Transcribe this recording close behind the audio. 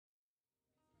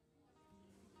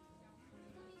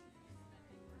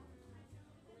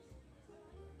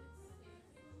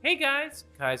Hey guys,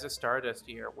 Kaiser Stardust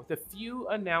here with a few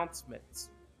announcements.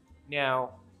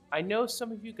 Now, I know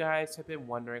some of you guys have been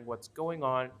wondering what's going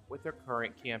on with our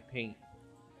current campaign,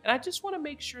 and I just want to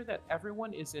make sure that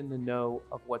everyone is in the know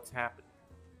of what's happening.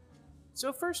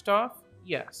 So, first off,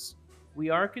 yes,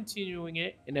 we are continuing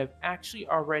it and have actually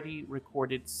already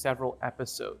recorded several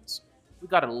episodes. We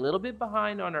got a little bit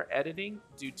behind on our editing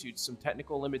due to some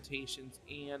technical limitations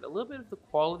and a little bit of the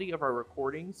quality of our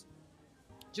recordings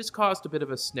just caused a bit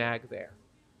of a snag there.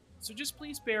 So just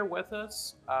please bear with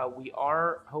us. We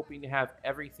are hoping to have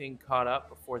everything caught up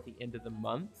before the end of the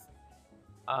month,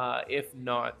 if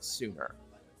not sooner.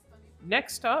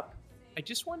 Next up, I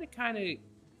just want to kind of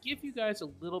give you guys a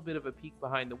little bit of a peek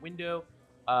behind the window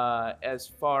as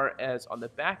far as on the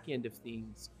back end of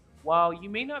things. While you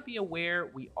may not be aware,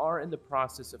 we are in the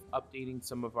process of updating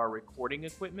some of our recording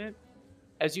equipment.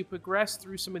 As you progress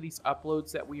through some of these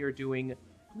uploads that we are doing,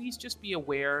 please just be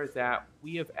aware that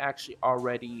we have actually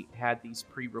already had these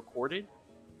pre-recorded.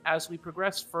 As we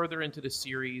progress further into the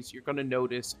series, you're going to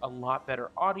notice a lot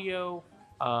better audio.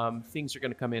 Things are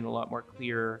going to come in a lot more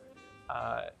clear.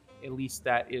 At least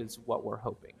that is what we're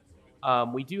hoping.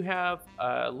 We do have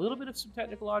a little bit of some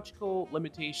technological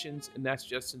limitations, and that's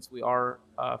just since we are,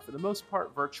 for the most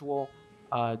part, virtual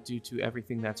due to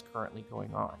everything that's currently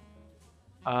going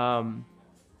on.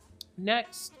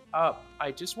 Next up,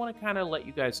 I just want to kind of let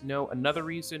you guys know another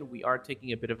reason we are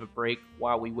taking a bit of a break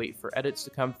while we wait for edits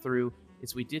to come through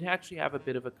is we did actually have a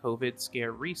bit of a COVID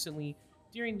scare recently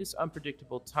during this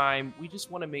unpredictable time. We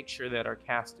just want to make sure that our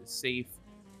cast is safe.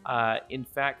 In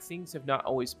fact, things have not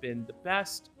always been the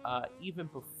best, even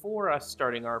before us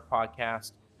starting our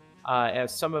podcast,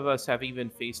 as some of us have even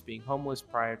faced being homeless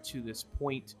prior to this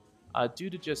point, due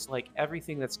to just like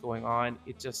everything that's going on.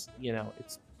 It just,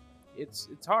 it's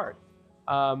hard.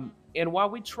 And while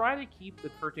we try to keep the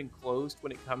curtain closed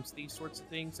when it comes to these sorts of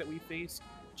things that we face,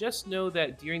 just know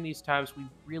that during these times we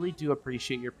really do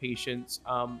appreciate your patience.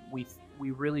 We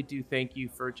really do thank you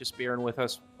for just bearing with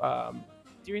us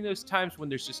during those times when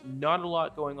there's just not a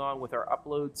lot going on with our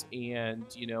uploads, and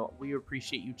we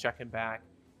appreciate you checking back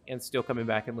and still coming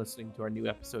back and listening to our new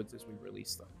episodes as we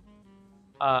release them.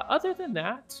 Other than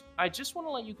that, I just want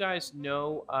to let you guys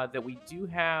know that we do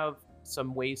have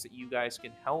some ways that you guys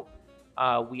can help.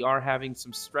 We are having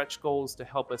some stretch goals to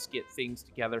help us get things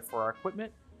together for our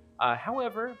equipment.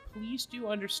 However, please do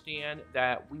understand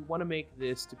that we want to make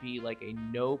this to be like a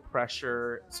no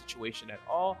pressure situation at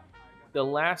all. The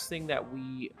last thing that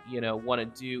we, want to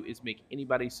do is make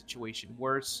anybody's situation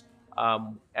worse.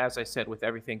 As I said, with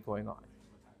everything going on.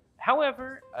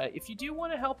 However, if you do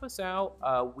want to help us out,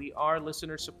 we are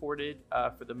listener supported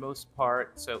for the most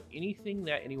part. So anything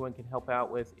that anyone can help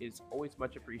out with is always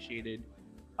much appreciated.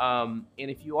 And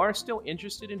if you are still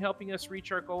interested in helping us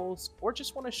reach our goals, or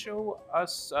just want to show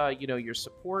us, your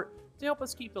support to help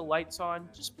us keep the lights on,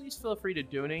 just please feel free to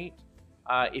donate.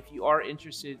 If you are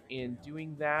interested in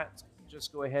doing that,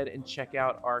 just go ahead and check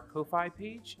out our Ko-Fi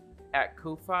page at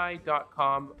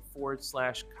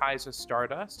kofi.com/Kaiser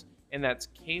Stardust. And that's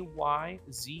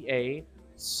KYZA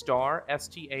star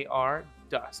STAR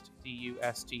dust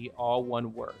DUST, all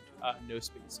one word, no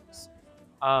spaces.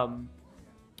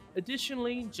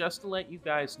 Additionally, just to let you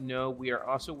guys know, we are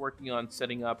also working on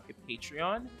setting up a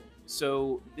Patreon.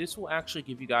 So this will actually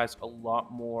give you guys a lot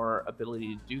more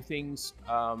ability to do things.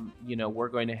 We're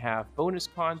going to have bonus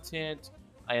content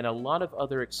and a lot of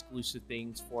other exclusive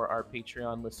things for our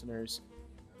Patreon listeners.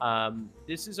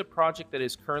 This is a project that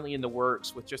is currently in the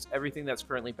works with just everything that's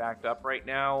currently backed up right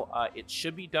now. It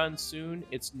should be done soon.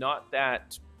 It's not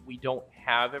that we don't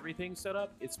have everything set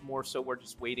up. It's more so we're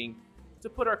just waiting to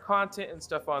put our content and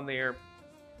stuff on there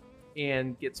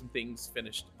and get some things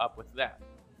finished up with that.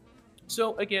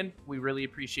 So again, we really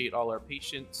appreciate all our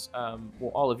patience.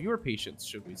 All of your patience,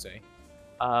 should we say.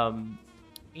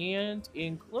 And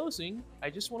in closing, I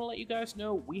just want to let you guys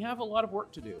know we have a lot of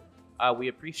work to do. We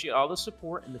appreciate all the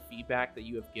support and the feedback that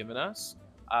you have given us.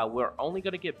 We're only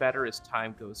going to get better as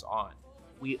time goes on.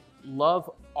 We love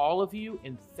all of you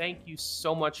and thank you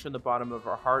so much from the bottom of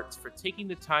our hearts for taking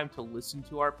the time to listen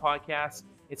to our podcast.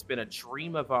 It's been a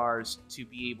dream of ours to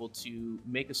be able to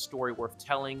make a story worth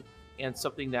telling and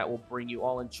something that will bring you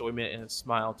all enjoyment and a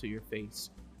smile to your face.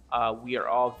 We are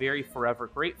all very forever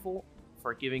grateful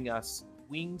for giving us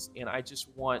wings, and I just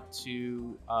want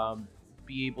to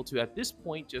be able to, at this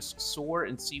point, just soar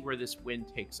and see where this wind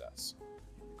takes us.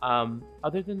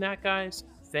 Other than that, guys,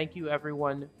 thank you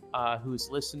everyone who's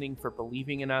listening for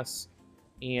believing in us.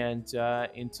 And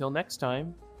until next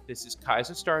time, this is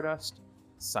Kaiser Stardust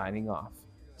signing off.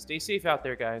 Stay safe out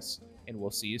there, guys, and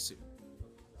we'll see you soon.